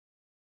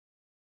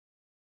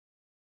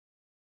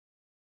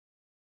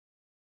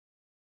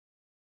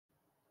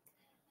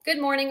Good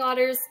morning,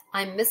 Otters.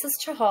 I'm Mrs.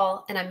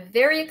 Chahal, and I'm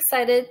very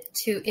excited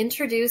to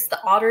introduce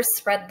the Otters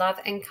Spread Love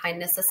and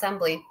Kindness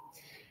Assembly.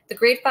 The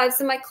grade 5s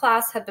in my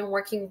class have been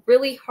working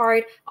really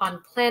hard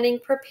on planning,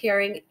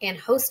 preparing, and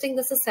hosting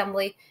this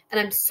assembly, and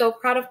I'm so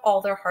proud of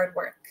all their hard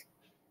work.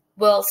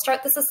 We'll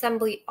start this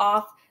assembly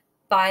off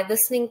by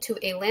listening to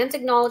a land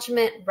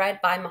acknowledgement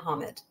read by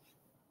Muhammad.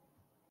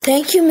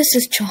 Thank you,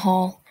 Mrs.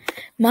 Chahal.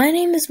 My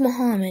name is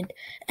Muhammad,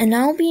 and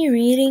I'll be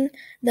reading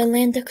the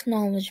land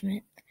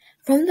acknowledgement.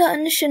 From the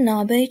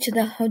Anishinaabe to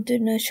the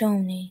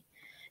Haudenosaunee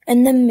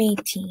and the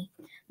Métis,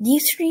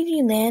 these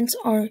treaty lands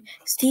are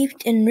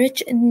steeped in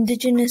rich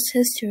indigenous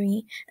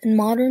history and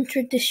modern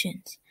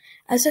traditions.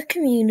 As a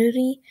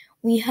community,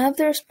 we have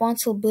the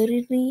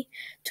responsibility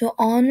to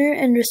honor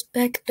and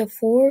respect the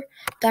four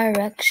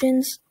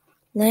directions: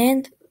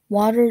 land,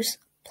 waters,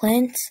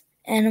 plants,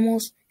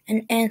 animals,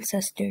 and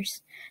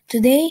ancestors.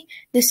 Today,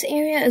 this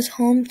area is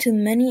home to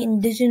many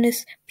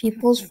indigenous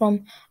peoples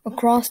from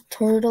across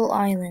Turtle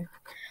Island.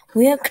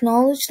 We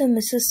acknowledge the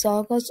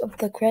Mississaugas of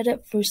the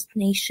Credit First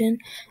Nation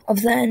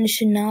of the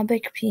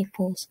Anishinaabe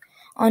peoples,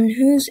 on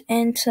whose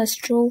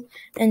ancestral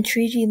and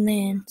treaty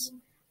lands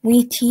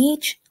we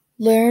teach,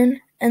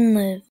 learn, and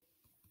live.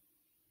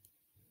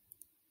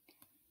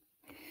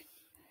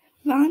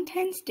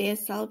 Valentine's Day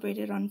is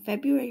celebrated on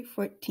February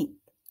 14th,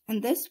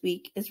 and this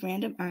week is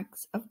Random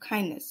Acts of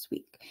Kindness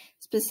Week.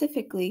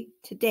 Specifically,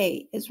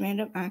 today is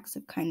Random Acts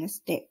of Kindness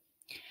Day.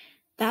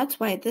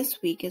 That's why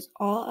this week is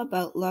all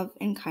about love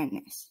and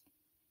kindness.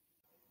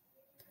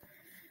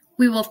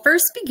 We will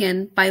first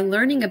begin by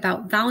learning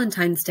about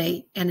Valentine's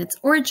Day and its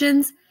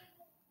origins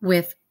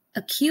with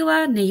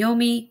Akila,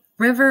 Naomi,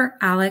 River,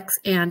 Alex,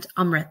 and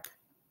Amrit.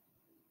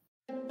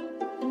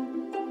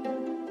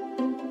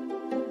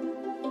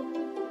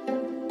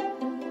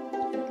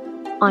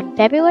 On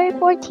February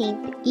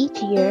 14th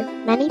each year,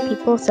 many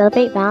people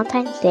celebrate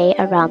Valentine's Day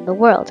around the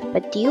world.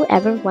 But do you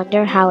ever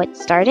wonder how it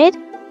started?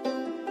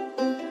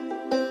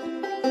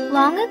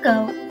 Long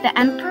ago, the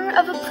emperor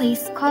of a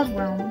place called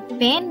Rome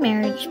banned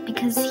marriage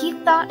because he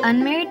thought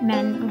unmarried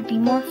men would be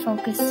more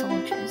focused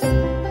soldiers.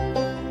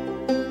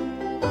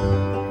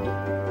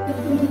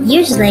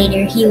 Years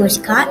later, he was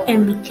caught,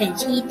 and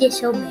because he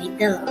disobeyed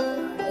the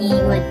law, he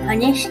was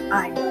punished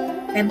on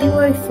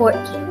February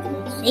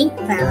 14th. Saint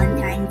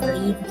Valentine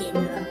believed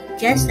in love,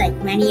 just like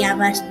many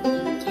of us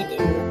believe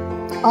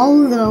today.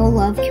 Although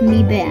love can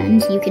be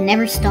banned, you can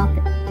never stop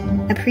it.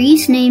 A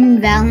priest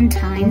named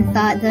Valentine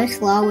thought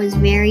this law was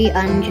very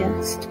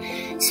unjust,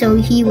 so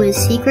he was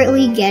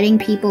secretly getting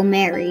people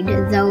married,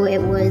 though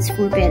it was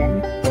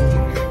forbidden.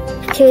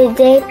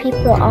 Today,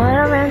 people all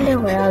around the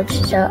world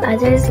show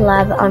others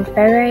love on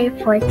February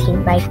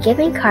 14 by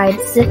giving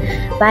cards,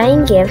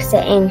 buying gifts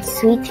and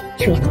sweet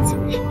treats,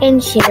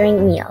 and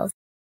sharing meals.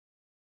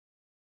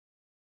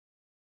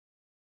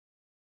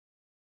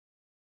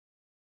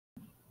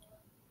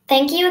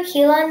 Thank you,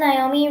 Akila,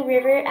 Naomi,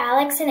 River,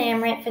 Alex, and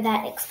Amrit for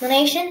that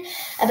explanation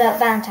about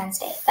Valentine's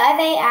Day.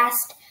 5A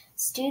asked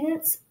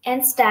students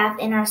and staff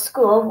in our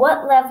school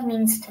what love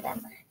means to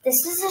them. This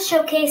is a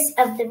showcase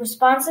of the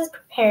responses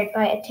prepared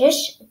by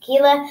Atish,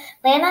 Akila,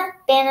 Lana,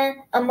 Bana,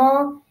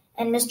 Amol,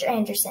 and Mr.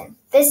 Anderson.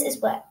 This is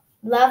what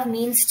love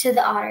means to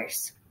the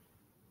Otters.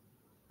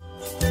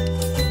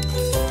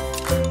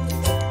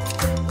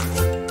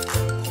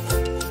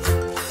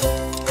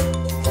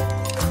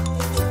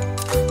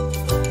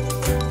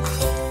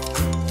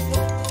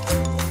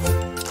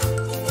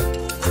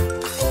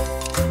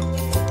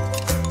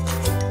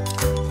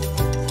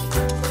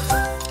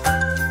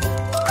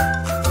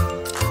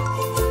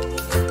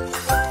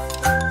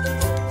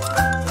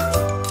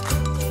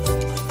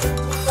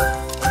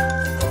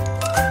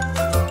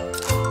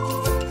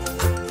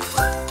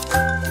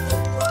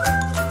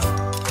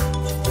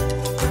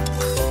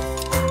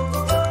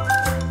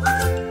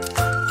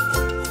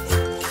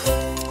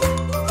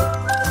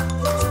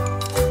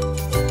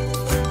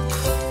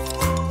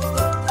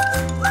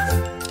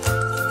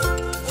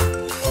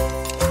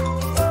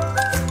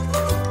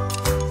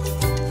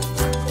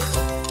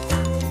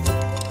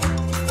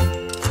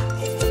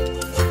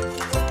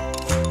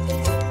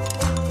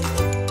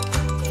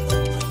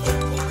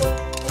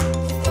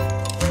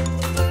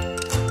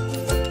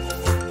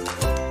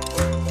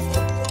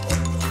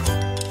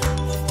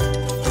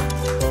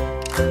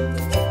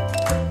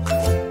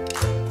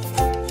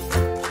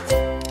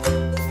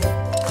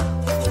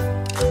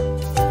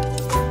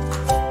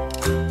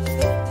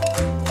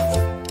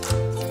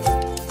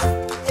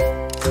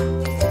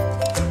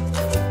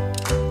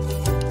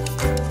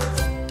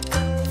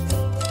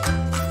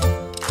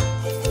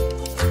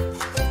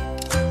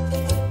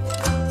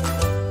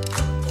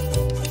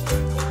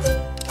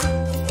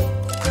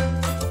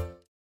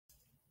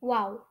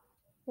 Wow,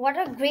 what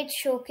a great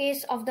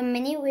showcase of the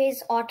many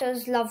ways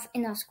otters love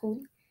in our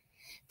school.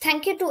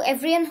 Thank you to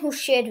everyone who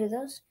shared with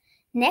us.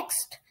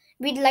 Next,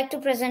 we'd like to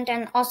present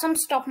an awesome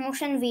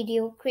stop-motion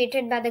video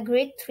created by the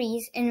grade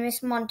 3s in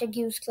Miss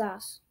Montague's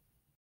class.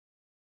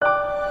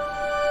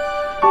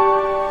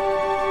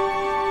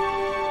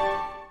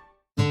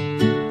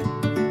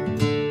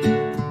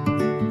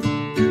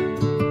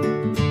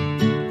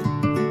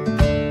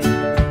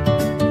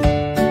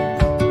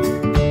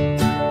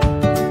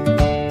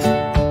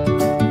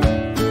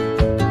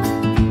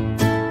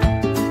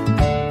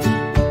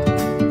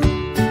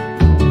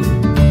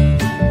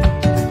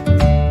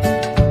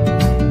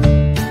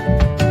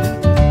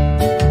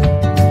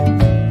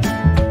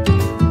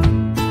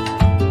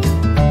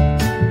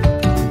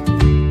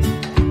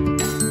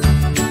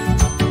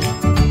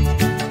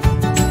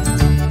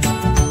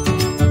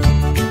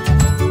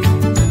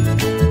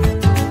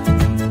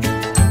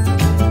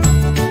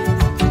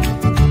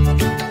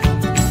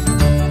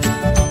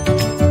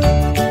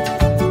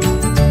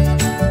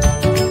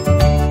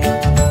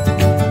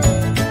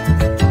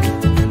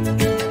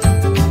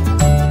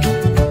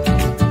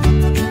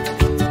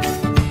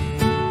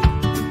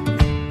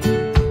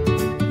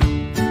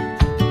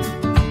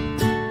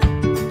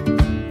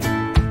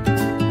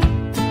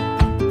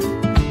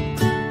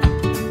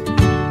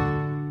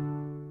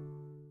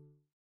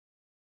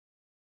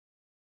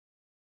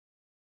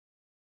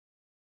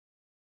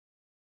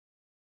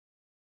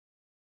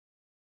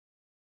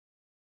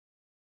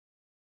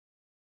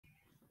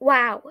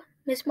 Wow,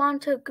 Miss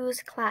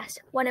Montagu's class,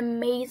 what an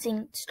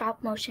amazing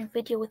stop-motion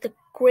video with a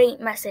great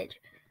message.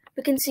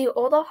 We can see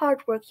all the hard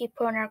work you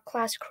put in our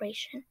class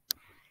creation.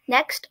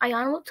 Next,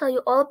 Ayan will tell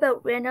you all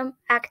about Random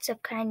Acts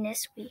of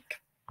Kindness Week.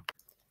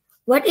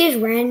 What is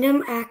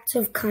Random Acts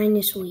of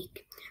Kindness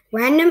Week?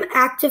 Random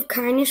Acts of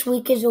Kindness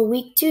Week is a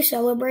week to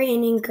celebrate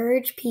and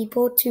encourage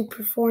people to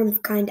perform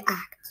kind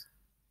acts.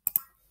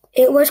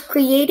 It was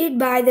created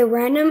by the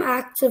Random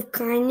Acts of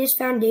Kindness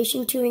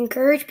Foundation to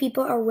encourage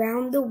people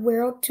around the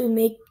world to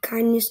make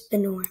kindness the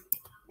norm.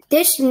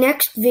 This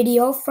next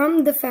video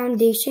from the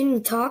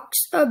foundation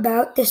talks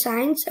about the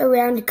science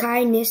around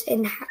kindness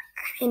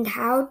and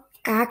how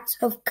acts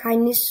of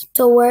kindness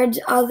towards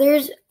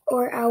others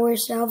or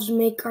ourselves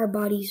make our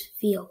bodies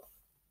feel.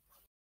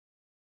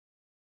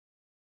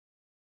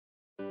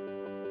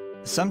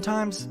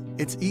 Sometimes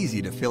it's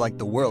easy to feel like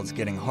the world's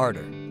getting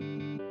harder.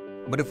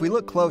 But if we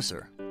look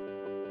closer,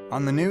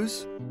 on the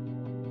news,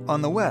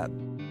 on the web,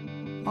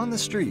 on the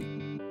street,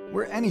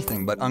 we're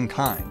anything but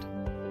unkind.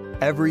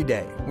 Every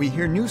day, we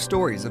hear new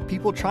stories of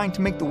people trying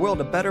to make the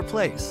world a better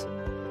place.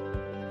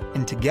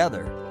 And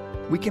together,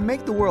 we can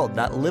make the world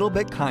that little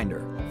bit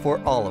kinder for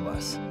all of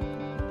us.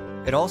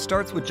 It all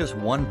starts with just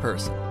one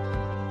person,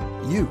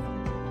 you.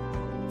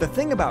 The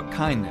thing about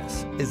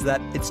kindness is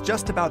that it's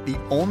just about the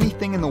only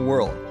thing in the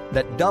world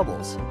that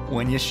doubles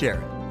when you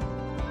share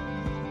it.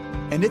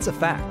 And it's a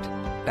fact,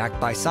 backed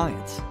by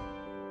science.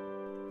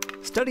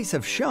 Studies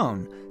have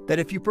shown that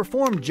if you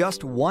perform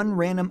just one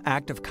random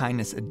act of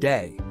kindness a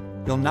day,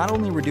 you'll not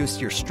only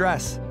reduce your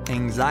stress,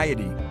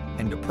 anxiety,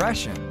 and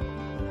depression,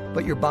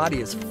 but your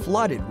body is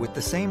flooded with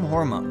the same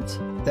hormones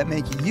that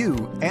make you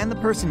and the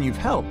person you've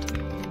helped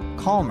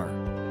calmer,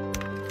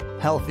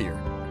 healthier,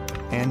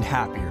 and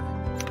happier.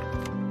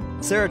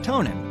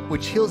 Serotonin,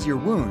 which heals your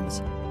wounds,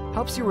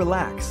 helps you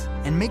relax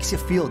and makes you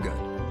feel good.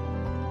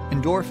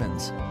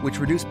 Endorphins, which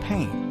reduce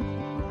pain.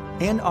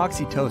 And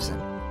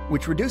oxytocin,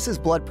 which reduces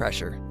blood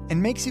pressure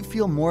and makes you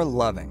feel more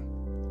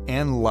loving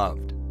and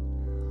loved.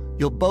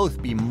 You'll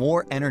both be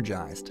more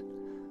energized,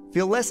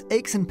 feel less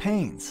aches and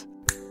pains,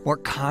 more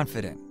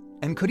confident,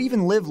 and could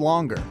even live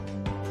longer.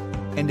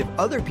 And if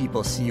other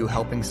people see you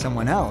helping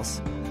someone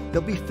else,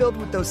 they'll be filled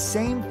with those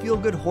same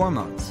feel-good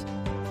hormones,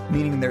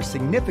 meaning they're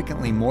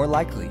significantly more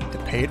likely to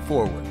pay it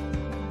forward.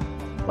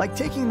 Like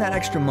taking that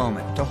extra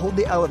moment to hold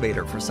the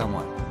elevator for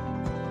someone,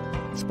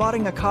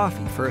 spotting a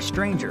coffee for a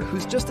stranger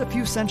who's just a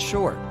few cents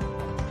short,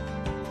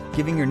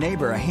 giving your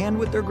neighbor a hand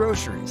with their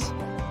groceries,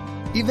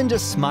 even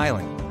just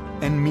smiling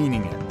and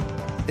meaning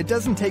it. It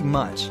doesn't take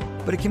much,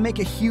 but it can make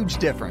a huge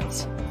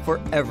difference for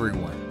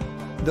everyone.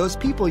 Those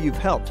people you've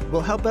helped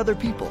will help other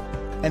people,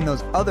 and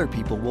those other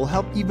people will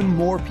help even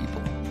more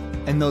people.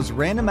 And those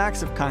random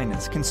acts of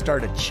kindness can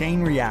start a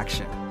chain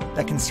reaction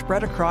that can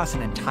spread across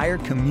an entire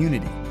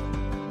community,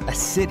 a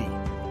city,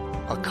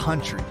 a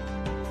country,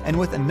 and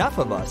with enough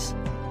of us,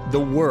 the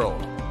world.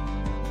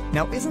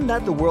 Now, isn't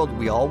that the world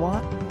we all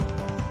want?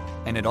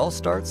 And it all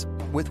starts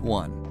with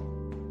one.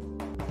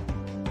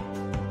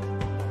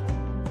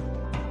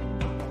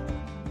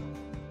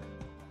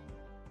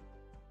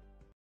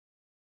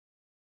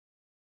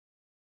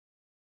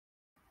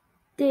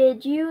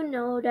 Did you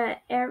know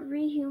that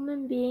every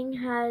human being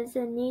has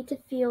a need to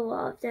feel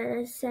loved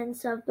and a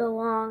sense of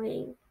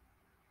belonging?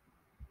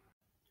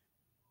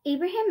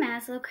 Abraham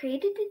Maslow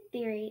created the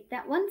theory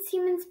that once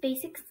humans'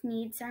 basic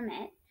needs are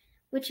met,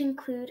 which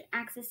include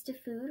access to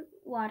food,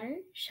 water,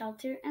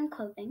 shelter, and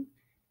clothing,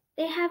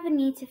 they have a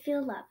need to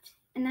feel loved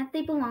and that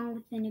they belong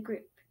within a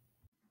group.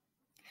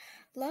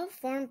 Love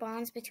forms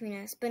bonds between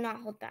us, but not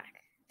hold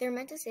back. They're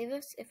meant to save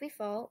us if we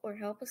fall or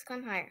help us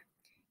climb higher.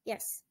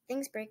 Yes,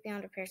 things break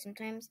beyond repair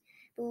sometimes,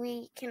 but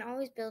we can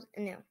always build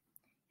anew.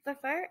 If a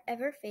fire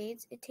ever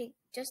fades, it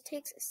just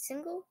takes a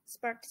single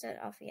spark to set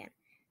it off again.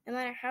 No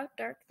matter how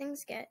dark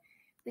things get,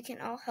 we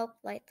can all help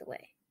light the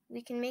way.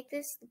 We can make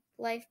this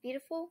life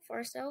beautiful for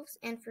ourselves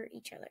and for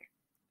each other.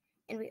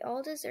 And we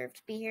all deserve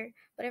to be here,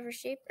 whatever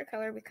shape or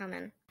color we come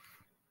in.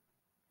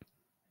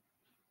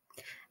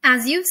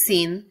 As you've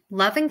seen,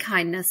 love and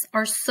kindness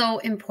are so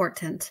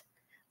important.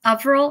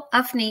 Avril,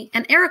 Ufni,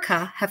 and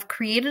Erica have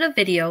created a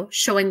video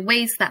showing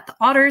ways that the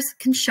Otters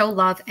can show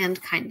love and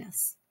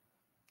kindness.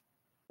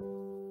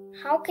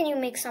 How can you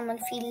make someone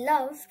feel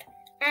loved?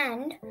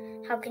 And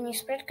how can you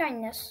spread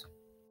kindness?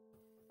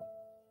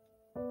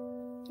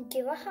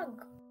 Give a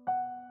hug.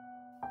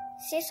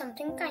 Say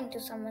something kind to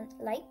someone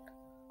like,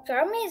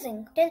 "You're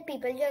amazing." Tell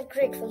people you're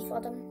grateful for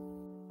them.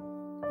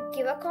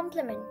 Give a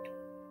compliment.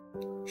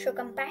 Show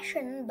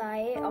compassion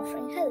by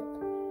offering help.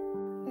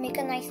 Make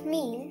a nice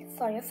meal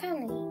for your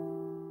family.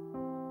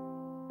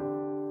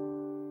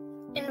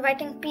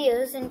 Inviting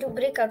peers into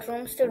breakout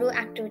rooms to do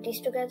activities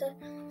together.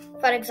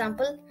 For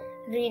example,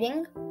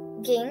 reading,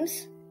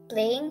 games,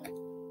 playing,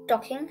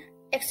 talking,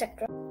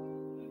 etc.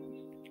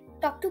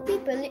 Talk to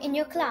people in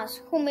your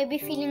class who may be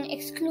feeling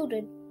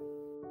excluded.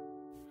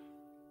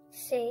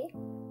 Say,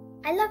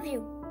 "I love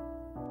you."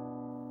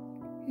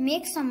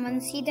 Make someone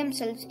see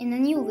themselves in a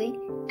new way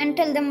and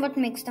tell them what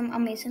makes them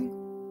amazing.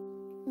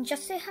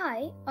 Just say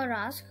hi or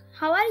ask,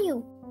 "How are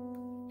you?"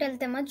 Tell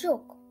them a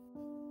joke.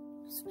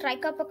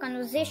 Strike up a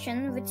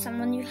conversation with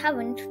someone you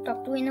haven't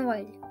talked to in a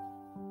while.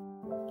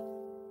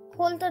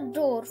 Hold the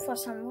door for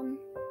someone.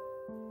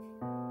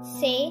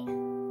 Say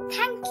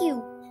thank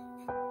you.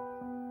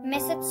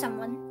 Message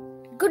someone,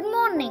 good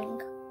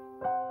morning.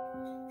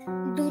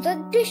 Do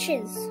the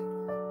dishes.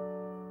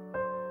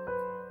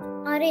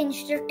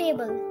 Arrange the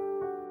table.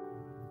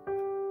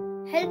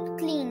 Help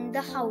clean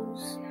the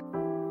house.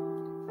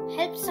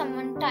 Help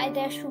someone tie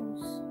their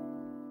shoes.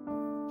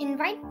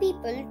 Invite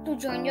people to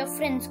join your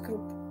friends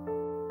group.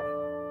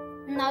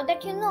 Now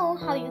that you know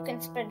how you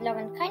can spread love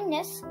and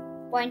kindness,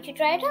 why don't you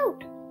try it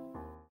out?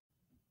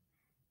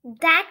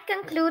 That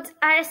concludes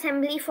our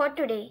assembly for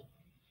today.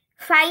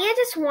 Faya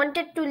just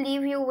wanted to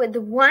leave you with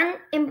one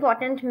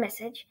important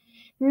message.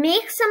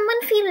 Make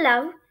someone feel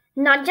love,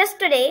 not just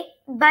today,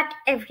 but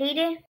every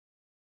day.